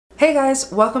Hey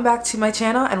guys, welcome back to my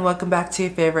channel and welcome back to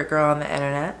your favorite girl on the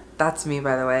internet. That's me,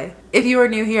 by the way. If you are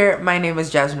new here, my name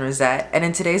is Jasminerossette, and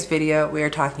in today's video we are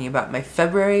talking about my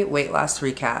February weight loss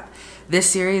recap. This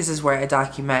series is where I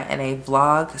document in a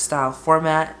vlog style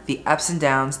format the ups and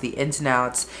downs, the ins and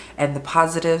outs, and the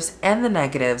positives and the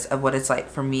negatives of what it's like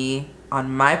for me on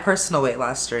my personal weight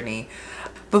loss journey.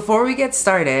 Before we get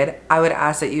started, I would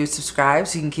ask that you subscribe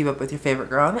so you can keep up with your favorite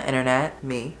girl on the internet,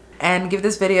 me. And give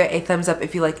this video a thumbs up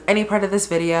if you like any part of this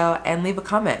video, and leave a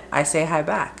comment. I say hi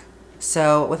back.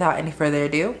 So without any further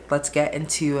ado, let's get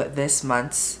into this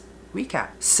month's recap.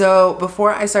 So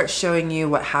before I start showing you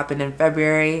what happened in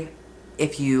February,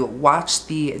 if you watched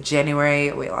the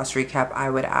January weight loss recap, I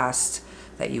would ask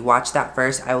that you watch that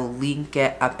first. I will link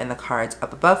it up in the cards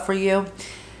up above for you.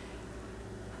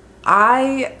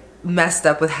 I messed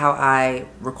up with how I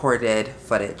recorded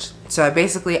footage. So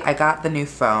I got the new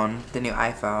phone, the new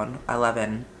iPhone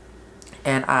 11,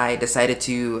 and I decided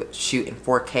to shoot in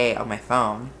 4K on my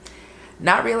phone,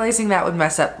 not realizing that would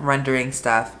mess up rendering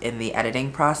stuff in the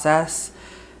editing process.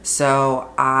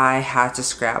 So I had to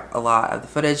scrap a lot of the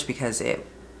footage because it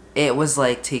was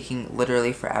like taking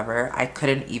literally forever. I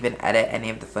couldn't even edit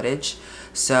any of the footage.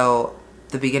 So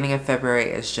the beginning of February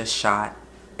is just shot.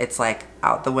 It's like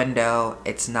out the window.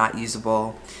 It's not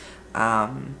usable,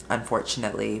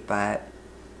 unfortunately, but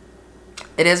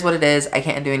it is what it is. I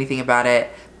can't do anything about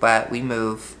it, but we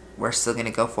move. We're still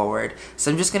gonna go forward. So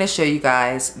I'm just gonna show you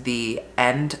guys the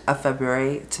end of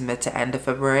February to mid to end of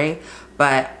February,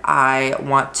 but I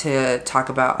want to talk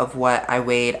about of what I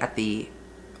weighed at the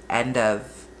end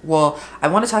of, well, I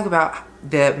want to talk about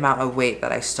the amount of weight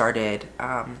that I started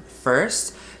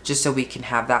first, just so we can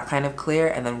have that kind of clear,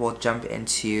 and then we'll jump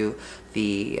into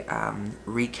the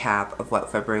recap of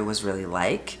what February was really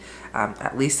like,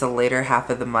 at least the later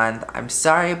half of the month. I'm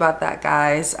sorry about that,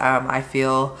 guys. I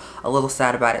feel a little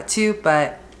sad about it too,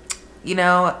 but you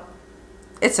know,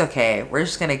 it's okay. We're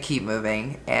just gonna keep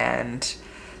moving and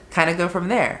kind of go from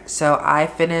there. So I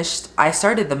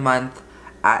started the month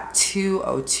at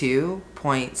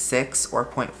 202.6 or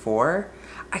 0.4.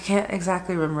 I can't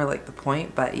exactly remember like the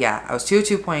point, but yeah, I was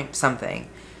 202 point something,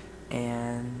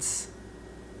 and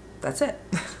that's it.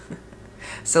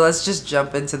 So let's just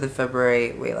jump into the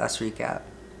February weight loss recap.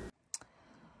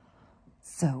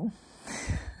 So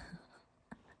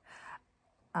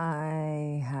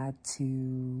I had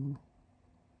to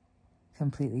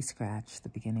completely scratch the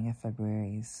beginning of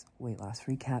February's weight loss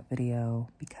recap video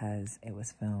because it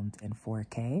was filmed in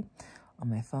 4K on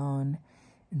my phone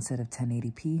instead of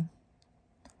 1080p.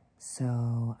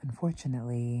 So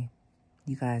unfortunately,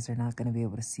 you guys are not going to be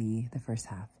able to see the first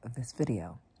half of this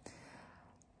video.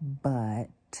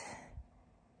 But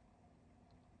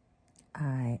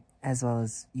as well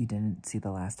as you didn't see the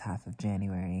last half of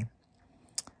January,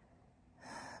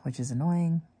 which is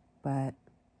annoying, but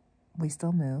we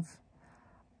still move.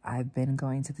 I've been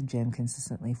going to the gym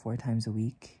consistently 4 times a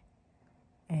week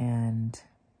and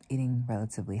eating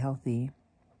relatively healthy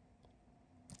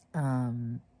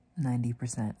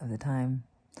 90% of the time.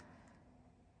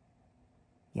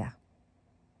 Yeah.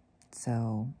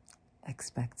 So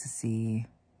expect to see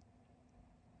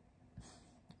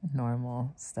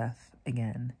normal stuff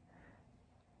again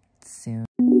soon.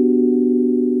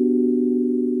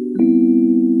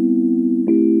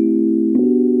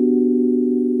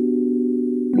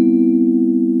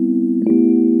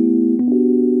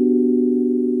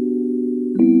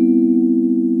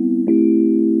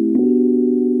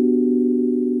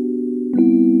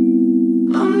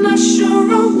 I'm not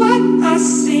sure of what I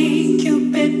see.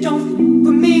 Cupid, don't f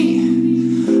with me.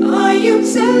 Are you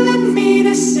telling me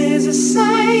this is a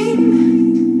sign?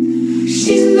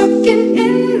 She's looking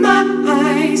in my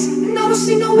eyes, and I don't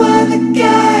see no other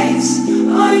guys.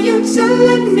 Are you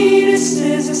telling me this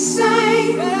is a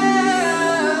sign?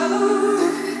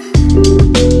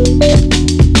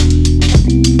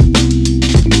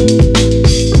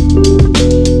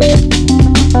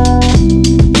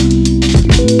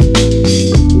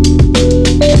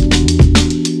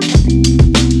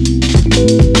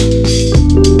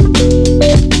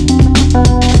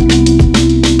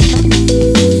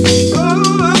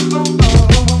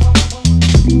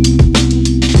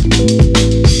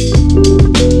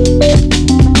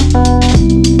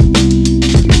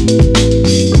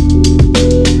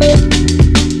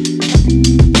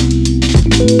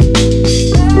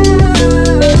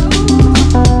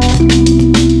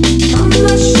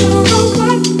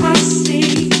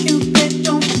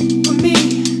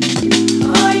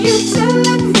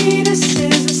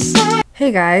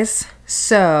 Hey guys,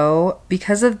 so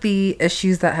because of the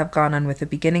issues that have gone on with the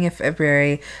beginning of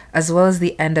February as well as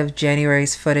the end of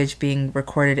January's footage being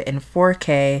recorded in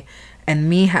 4K and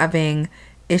me having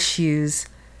issues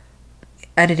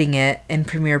editing it in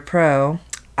Premiere Pro,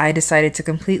 I decided to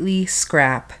completely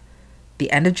scrap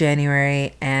the end of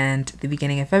January and the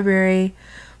beginning of February,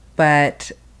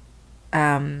 but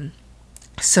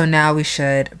so now we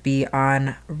should be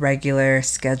on regular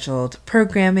scheduled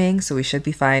programming, so we should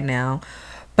be fine now.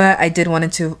 But I did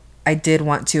want to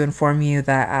inform you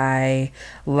that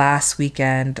last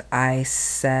weekend I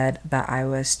said that I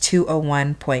was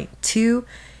 201.2,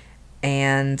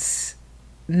 and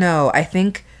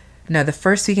the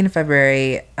first weekend of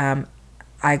February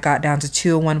I got down to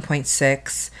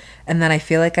 201.6, and then I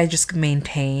feel like I just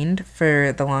maintained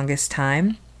for the longest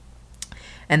time.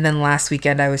 And then last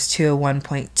weekend I was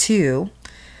 201.2.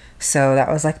 So that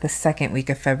was like the second week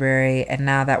of February. And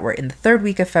now that we're in the third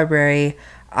week of February,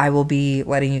 I will be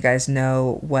letting you guys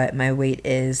know what my weight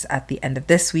is at the end of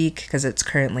this week because it's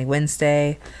currently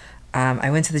Wednesday.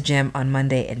 I went to the gym on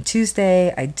Monday and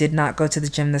Tuesday. I did not go to the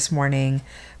gym this morning,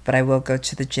 but I will go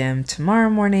to the gym tomorrow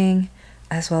morning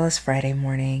as well as Friday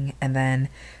morning, and then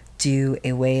do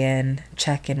a weigh-in,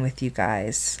 check-in with you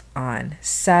guys on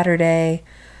Saturday.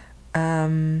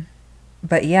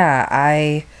 But yeah,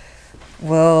 I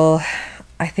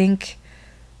think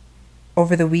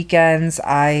over the weekends,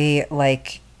 I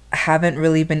haven't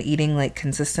really been eating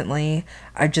consistently.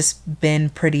 I've just been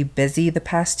pretty busy the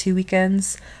past 2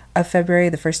 weekends of February,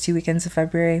 the first 2 weekends of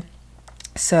February.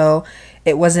 So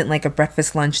it wasn't like a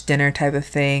breakfast, lunch, dinner type of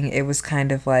thing. It was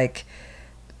kind of like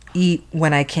eat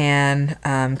when I can,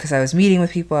 because I was meeting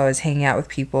with people, I was hanging out with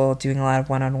people, doing a lot of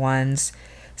one-on-ones.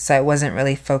 So I wasn't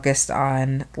really focused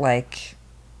on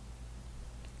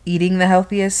eating the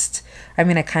healthiest. I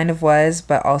mean, I kind of was,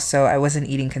 but also I wasn't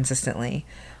eating consistently.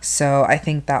 So I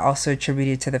think that also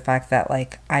attributed to the fact that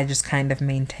I just kind of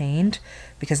maintained,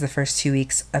 because the first 2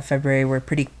 weeks of February were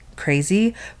pretty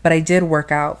crazy. But I did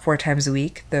work out 4 times a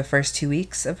week the first 2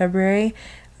 weeks of February.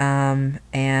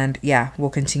 And yeah,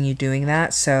 we'll continue doing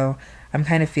that. So I'm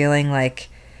kind of feeling like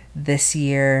this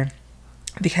year,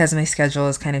 because my schedule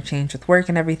has kind of changed with work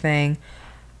and everything,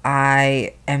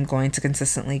 I am going to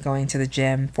consistently going to the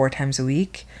gym 4 times a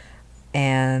week.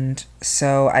 And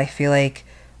so I feel like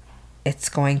it's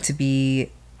going to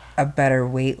be a better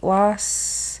weight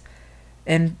loss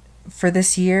and for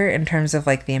this year in terms of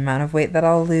the amount of weight that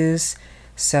I'll lose.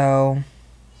 So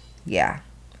yeah,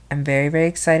 I'm very, very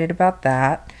excited about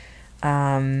that.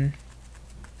 I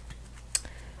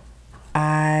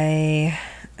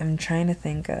am trying to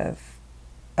think of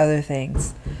other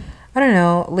things. I don't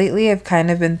know. Lately, I've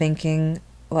kind of been thinking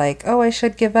oh, I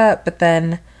should give up. But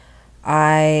then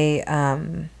I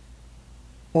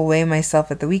will weigh myself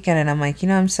at the weekend, and I'm like,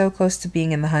 I'm so close to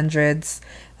being in the hundreds,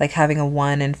 having a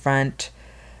 1 in front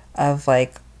of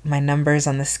my numbers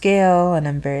on the scale, and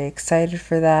I'm very excited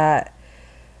for that.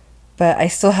 But I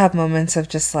still have moments of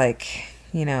just I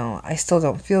still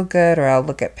don't feel good, or I'll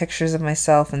look at pictures of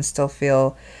myself and still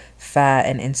feel fat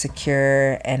and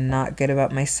insecure and not good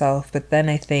about myself. But then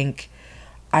I think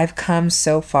I've come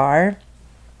so far,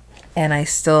 and I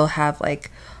still have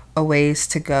a ways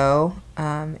to go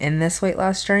in this weight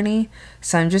loss journey.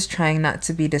 So I'm just trying not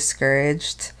to be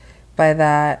discouraged by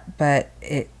that. But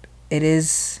I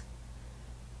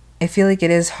feel like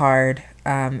it is hard,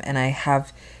 and I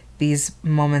have these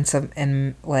moments of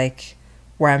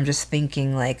where I'm just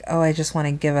thinking oh, I just want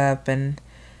to give up and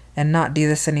not do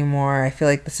this anymore. I feel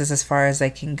like this is as far as I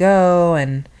can go,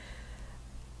 and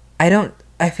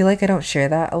I feel like I don't share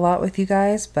that a lot with you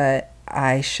guys, but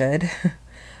I should.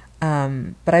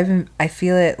 But I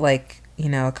feel it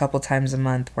a couple times a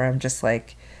month where I'm just I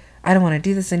don't want to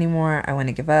do this anymore. I want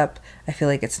to give up. I feel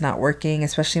like it's not working,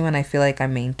 especially when I feel like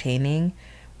I'm maintaining.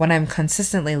 When I'm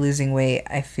consistently losing weight,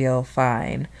 I feel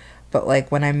fine. But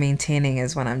when I'm maintaining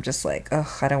is when I'm just ugh,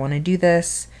 I don't want to do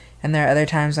this. And there are other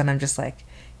times when I'm just I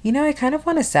kind of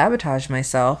want to sabotage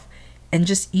myself and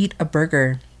just eat a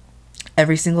burger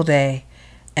every single day,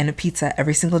 and a pizza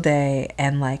every single day,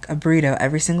 and a burrito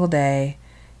every single day,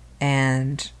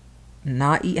 and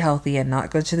not eat healthy and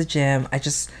not go to the gym. I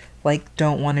just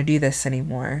don't want to do this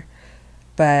anymore.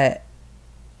 But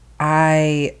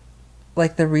the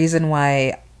reason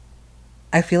why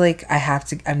I feel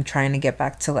I'm trying to get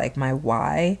back to my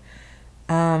why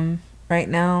right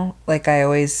now. I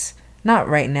always, not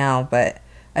right now, but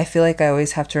I feel I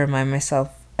always have to remind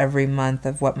myself every month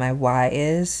of what my why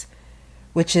is,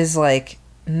 which is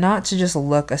not to just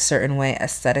look a certain way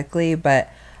aesthetically, but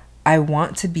I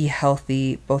want to be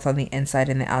healthy both on the inside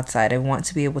and the outside. I want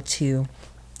to be able to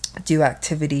do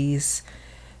activities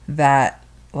that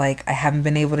like I haven't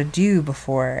been able to do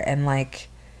before, and like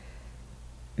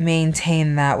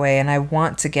maintain that way. And I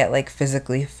want to get like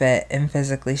physically fit and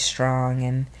physically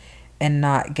strong, and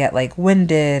not get like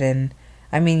winded. And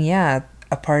I mean, yeah,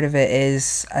 a part of it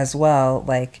is as well,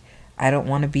 like I don't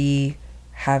want to be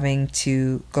having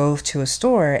to go to a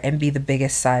store and be the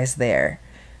biggest size there.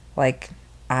 Like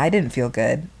I didn't feel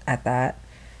good at that,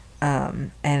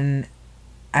 and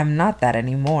I'm not that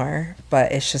anymore.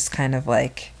 But it's just kind of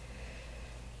like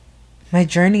my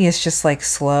journey is just like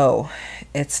slow.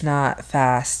 It's not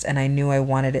fast, and I knew I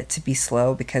wanted it to be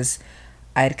slow because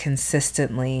I'd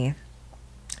consistently,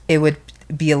 it would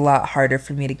be a lot harder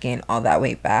for me to gain all that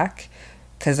weight back,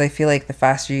 because I feel like the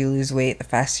faster you lose weight, the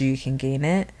faster you can gain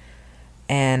it.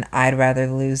 And I'd rather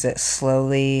lose it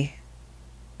slowly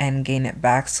and gain it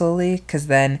back slowly, because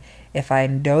then if I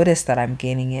notice that I'm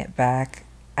gaining it back,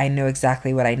 I know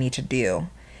exactly what I need to do.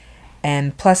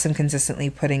 And plus I'm consistently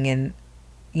putting in,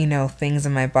 you know, things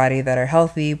in my body that are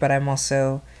healthy, but I'm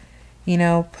also, you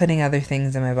know, putting other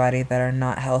things in my body that are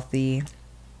not healthy.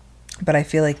 But I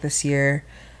feel like this year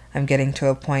I'm getting to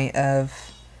a point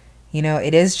of, you know,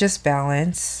 it is just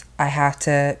balance. I have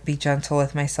to be gentle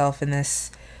with myself in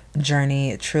this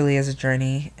journey. It truly is a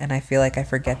journey, and I feel like I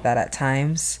forget that at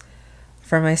times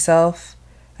for myself.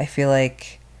 I feel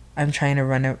like I'm trying to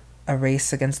run a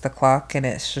race against the clock, and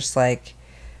it's just like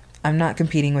I'm not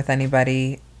competing with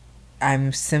anybody.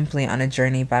 I'm simply on a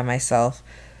journey by myself.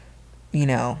 You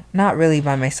know, not really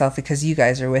by myself because you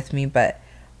guys are with me, but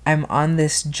I'm on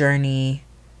this journey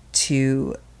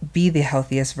to be the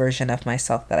healthiest version of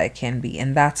myself that I can be.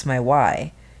 And that's my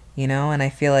why, you know? And I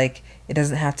feel like it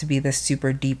doesn't have to be this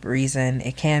super deep reason.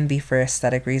 It can be for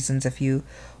aesthetic reasons if you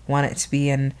want it to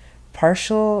be. And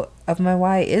partial of my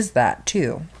why is that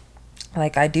too.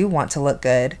 Like I do want to look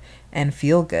good and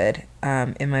feel good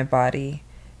in my body,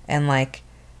 and like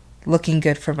looking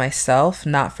good for myself,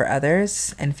 not for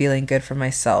others, and feeling good for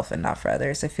myself and not for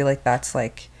others. I feel like that's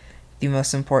like the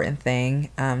most important thing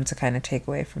to kind of take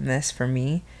away from this for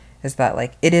me, is that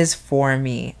like it is for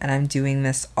me, and I'm doing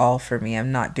this all for me.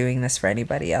 I'm not doing this for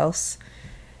anybody else.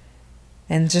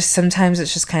 And just sometimes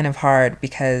it's just kind of hard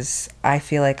because I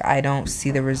feel like I don't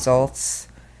see the results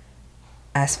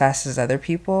as fast as other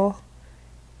people,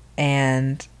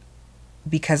 and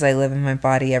because I live in my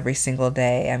body every single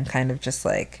day, I'm kind of just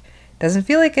like, doesn't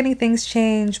feel like anything's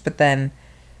changed. But then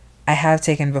I have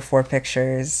taken before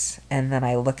pictures, and then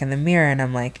I look in the mirror and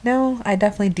I'm like, no, I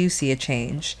definitely do see a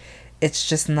change. It's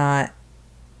just not,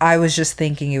 I was just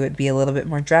thinking it would be a little bit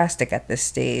more drastic at this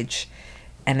stage,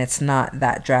 and it's not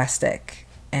that drastic.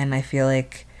 And I feel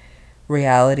like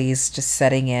reality is just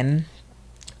setting in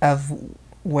of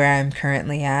where I'm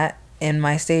currently at in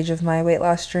my stage of my weight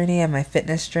loss journey and my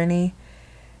fitness journey,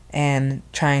 and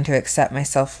trying to accept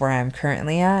myself where I'm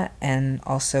currently at, and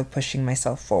also pushing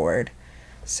myself forward.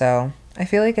 So I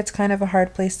feel like it's kind of a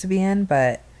hard place to be in,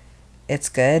 but it's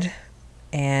good.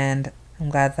 And I'm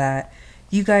glad that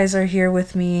you guys are here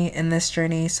with me in this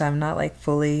journey, so I'm not like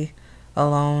fully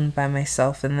alone by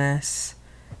myself in this,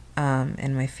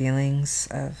 in my feelings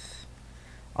of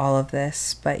all of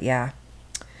this. But yeah.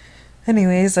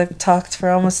 Anyways, I've talked for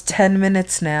almost 10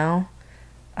 minutes now.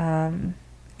 I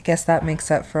guess that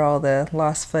makes up for all the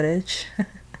lost footage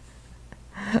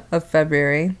of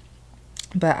February.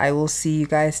 But I will see you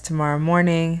guys tomorrow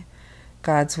morning,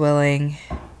 God's willing,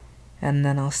 and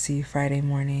then I'll see you Friday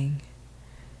morning.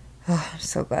 Oh, I'm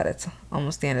so glad it's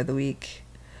almost the end of the week.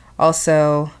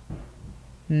 Also,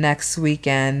 next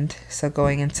weekend, so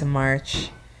going into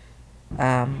March,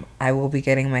 I will be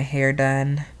getting my hair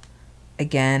done.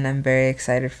 Again, I'm very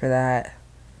excited for that.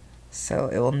 So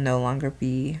it will no longer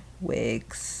be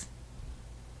wigs.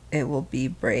 It will be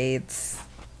braids.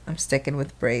 I'm sticking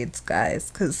with braids, guys,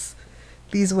 because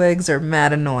these wigs are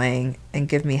mad annoying and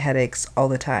give me headaches all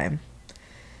the time.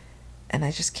 And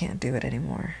I just can't do it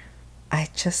anymore. I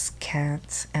just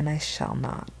can't, and I shall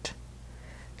not.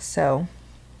 So,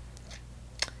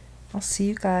 I'll see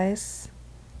you guys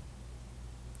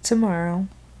tomorrow.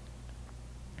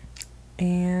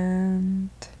 And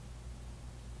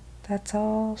that's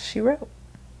all she wrote.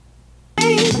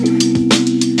 She's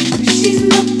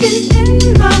looking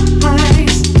in my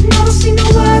eyes. I don't see no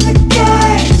other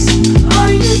guys.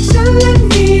 Are you telling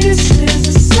me this is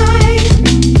a sign?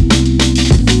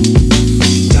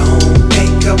 Don't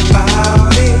think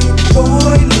about it,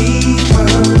 boy, leave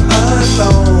her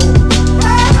alone.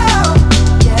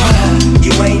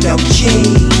 You ain't no G.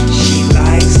 She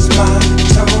likes my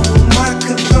tone, my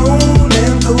cologne,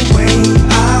 and the way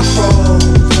I roll.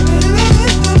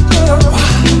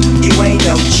 You ain't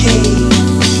no G.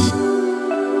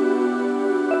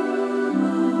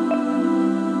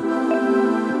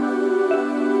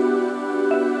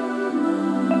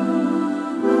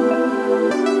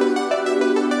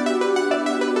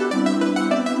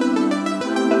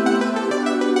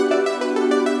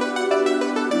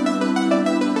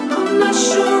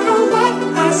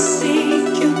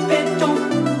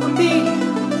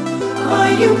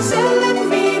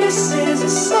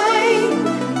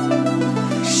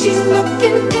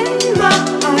 looking in my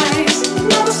eyes.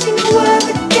 Never seen no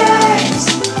other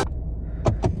guys.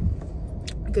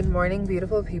 Good morning,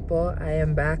 beautiful people. I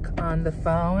am back on the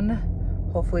phone.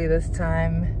 Hopefully this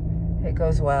time it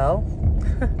goes well.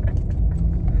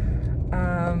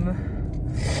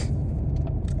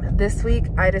 This week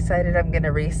I decided I'm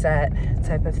gonna reset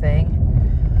type of thing.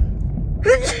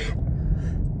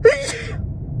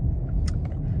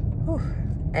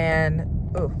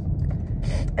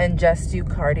 And just do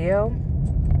cardio.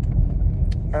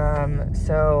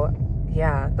 So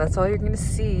yeah, that's all you're gonna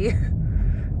see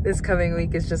this coming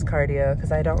week is just cardio,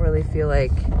 because I don't really feel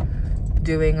like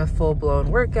doing a full-blown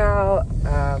workout.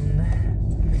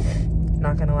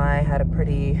 Not gonna lie, I had a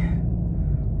pretty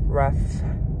rough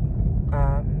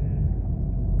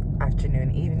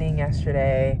afternoon, evening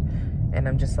yesterday, and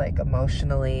I'm just like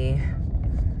emotionally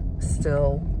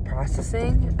still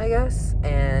processing, I guess.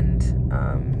 And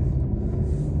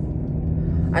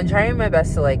I'm trying my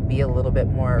best to like be a little bit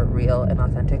more real and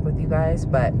authentic with you guys,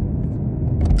 but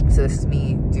so this is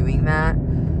me doing that.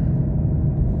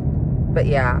 But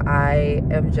yeah, I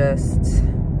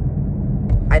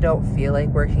don't feel like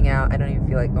working out. I don't even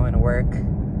feel like going to work.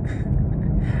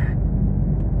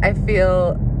 I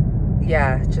feel,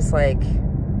 yeah, just like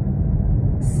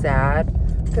sad.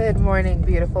 Good morning,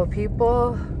 beautiful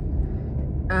people.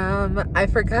 I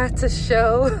forgot to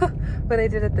show what I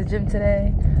did at the gym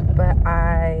today, but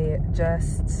I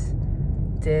just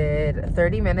did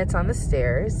 30 minutes on the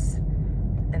stairs,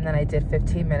 and then I did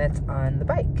 15 minutes on the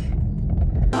bike.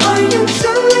 Are you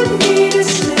telling me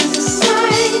this is a sign?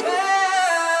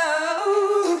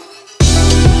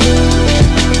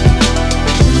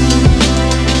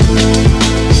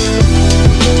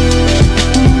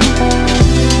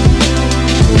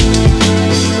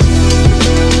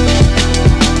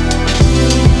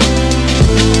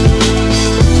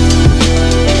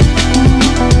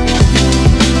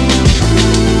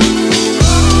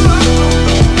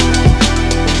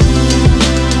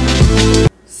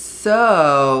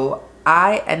 So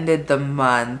I ended the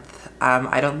month,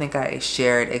 I don't think I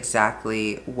shared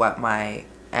exactly what my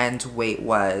end weight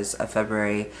was of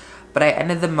February, but I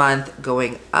ended the month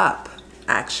going up,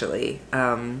 actually.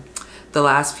 The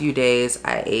last few days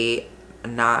I ate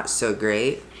not so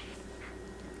great.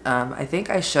 I think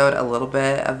I showed a little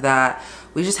bit of that.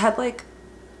 We just had like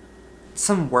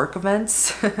some work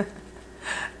events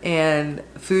and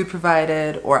food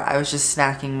provided, or I was just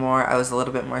snacking more. I was a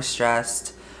little bit more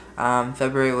stressed.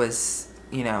 February was,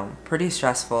 you know, pretty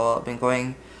stressful. I've been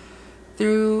going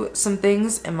through some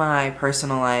things in my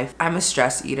personal life. I'm a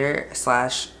stress eater /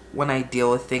 when I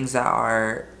deal with things that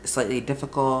are slightly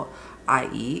difficult, I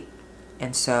eat.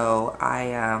 And so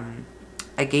I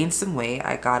gained some weight.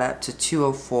 I got up to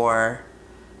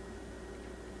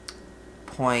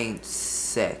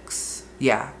 204.6.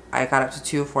 Yeah, I got up to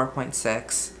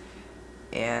 204.6.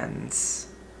 And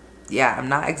yeah, I'm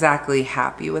not exactly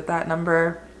happy with that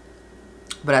number.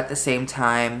 But at the same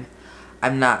time,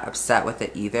 I'm not upset with it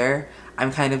either.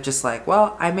 I'm kind of just like,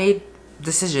 well, I made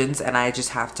decisions and I just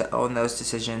have to own those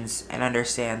decisions and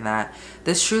understand that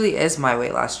this truly is my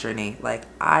weight loss journey. Like,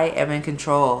 I am in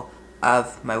control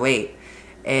of my weight,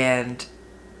 and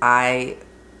I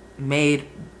made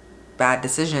bad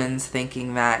decisions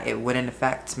thinking that it wouldn't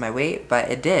affect my weight,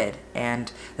 but it did.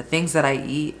 And the things that I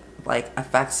eat like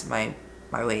affects my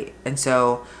weight. And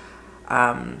so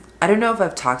I don't know if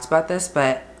I've talked about this,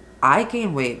 but I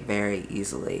gain weight very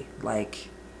easily. Like,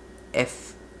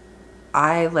 if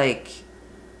I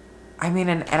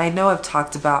and I know I've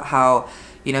talked about how,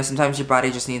 you know, sometimes your body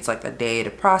just needs like a day to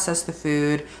process the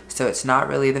food, so it's not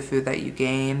really the food that you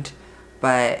gained.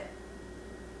 But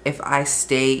if I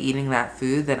stay eating that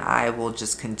food, then I will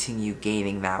just continue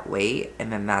gaining that weight,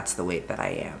 and then that's the weight that I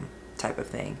am, type of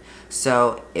thing.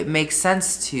 So it makes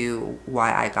sense to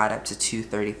why I got up to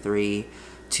 233,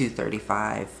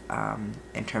 235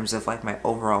 in terms of like my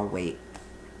overall weight.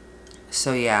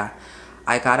 So yeah,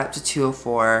 I got up to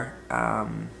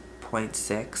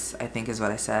 204.6, I think is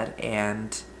what I said,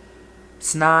 and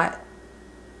it's not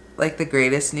like the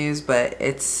greatest news, but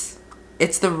it's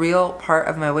the real part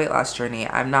of my weight loss journey.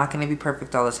 I'm not going to be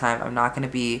perfect all the time. I'm not going to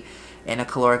be in a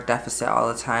caloric deficit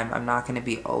all the time. I'm not going to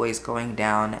be always going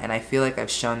down, and I feel like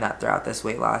I've shown that throughout this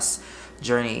weight loss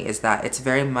journey, is that it's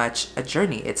very much a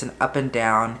journey. It's an up and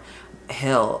down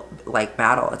hill like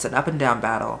battle. It's an up and down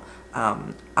battle.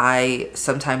 I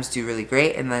sometimes do really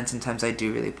great, and then sometimes I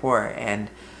do really poor. And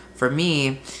for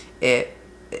me, a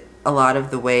lot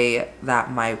of the way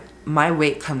that my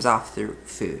weight comes off through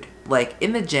food. Like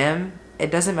in the gym,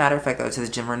 it doesn't matter if I go to the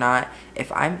gym or not.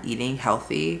 If I'm eating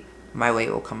healthy, my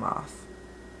weight will come off,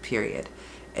 period.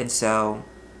 And so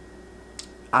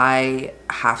I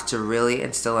have to really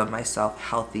instill in myself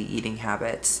healthy eating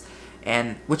habits,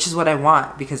 and which is what I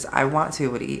want, because I want to be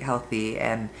able to eat healthy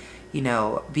and, you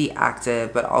know, be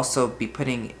active, but also be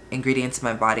putting ingredients in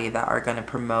my body that are going to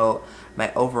promote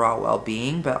my overall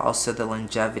well-being, but also the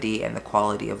longevity and the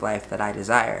quality of life that I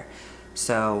desire.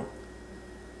 So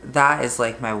that is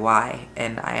like my why,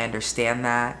 and I understand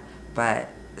that, but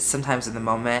sometimes in the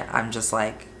moment I'm just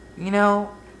like, you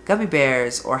know, gummy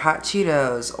bears or hot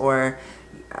Cheetos or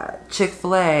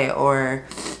Chick-fil-A or,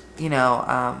 you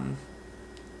know,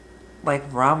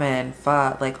 like ramen,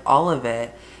 pho, like all of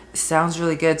it sounds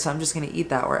really good, so I'm just gonna eat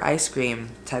that, or ice cream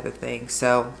type of thing.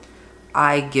 So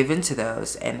I give into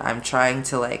those, and I'm trying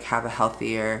to like have a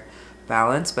healthier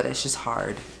balance, but it's just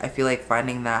hard. I feel like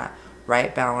finding that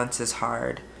right balance is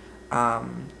hard.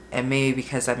 And maybe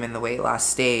because I'm in the weight loss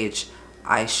stage,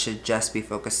 I should just be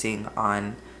focusing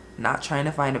on not trying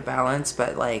to find a balance,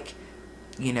 but like,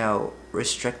 you know,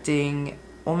 restricting,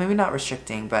 well, maybe not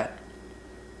restricting, but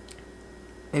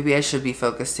maybe I should be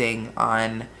focusing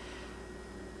on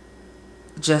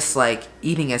just like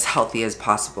eating as healthy as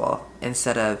possible,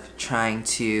 instead of trying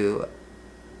to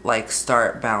like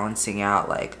start balancing out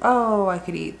like, oh, I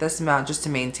could eat this amount just to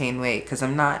maintain weight, because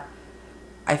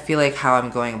I feel like how I'm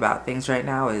going about things right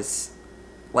now is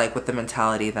like with the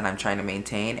mentality that I'm trying to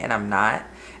maintain, and I'm not.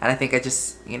 And I think I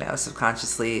just, you know,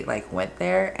 subconsciously like went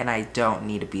there, and I don't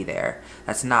need to be there.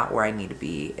 That's not where I need to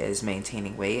be, is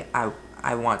maintaining weight.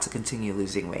 I want to continue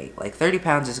losing weight. Like 30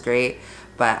 pounds is great,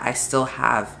 but I still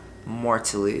have more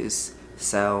to lose.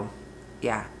 So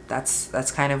yeah,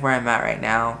 that's kind of where I'm at right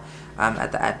now,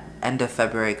 at the end of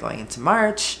February going into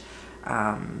March.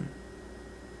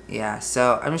 Yeah,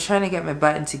 so I'm just trying to get my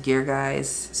butt into gear,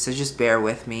 guys, so just bear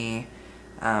with me.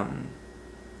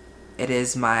 It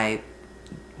is my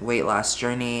weight loss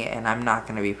journey, and I'm not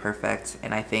going to be perfect,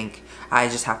 and I think I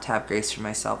just have to have grace for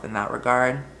myself in that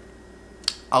regard.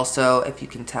 Also, if you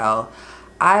can tell,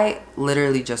 I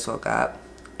literally just woke up,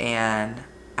 and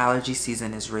allergy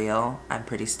season is real. I'm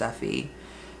pretty stuffy,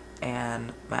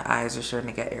 and my eyes are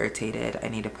starting to get irritated. I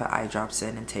need to put eye drops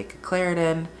in and take a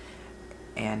Claritin,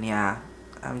 and yeah,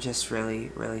 I'm just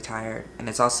really, really tired, and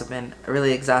it's also been a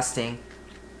really exhausting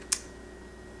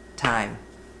time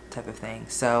type of thing.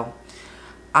 So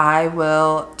I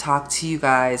will talk to you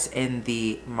guys in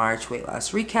the March weight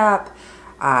loss recap.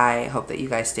 I hope that you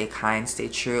guys stay kind, stay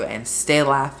true, and stay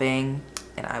laughing,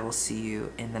 and I will see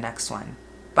you in the next one.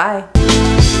 Bye.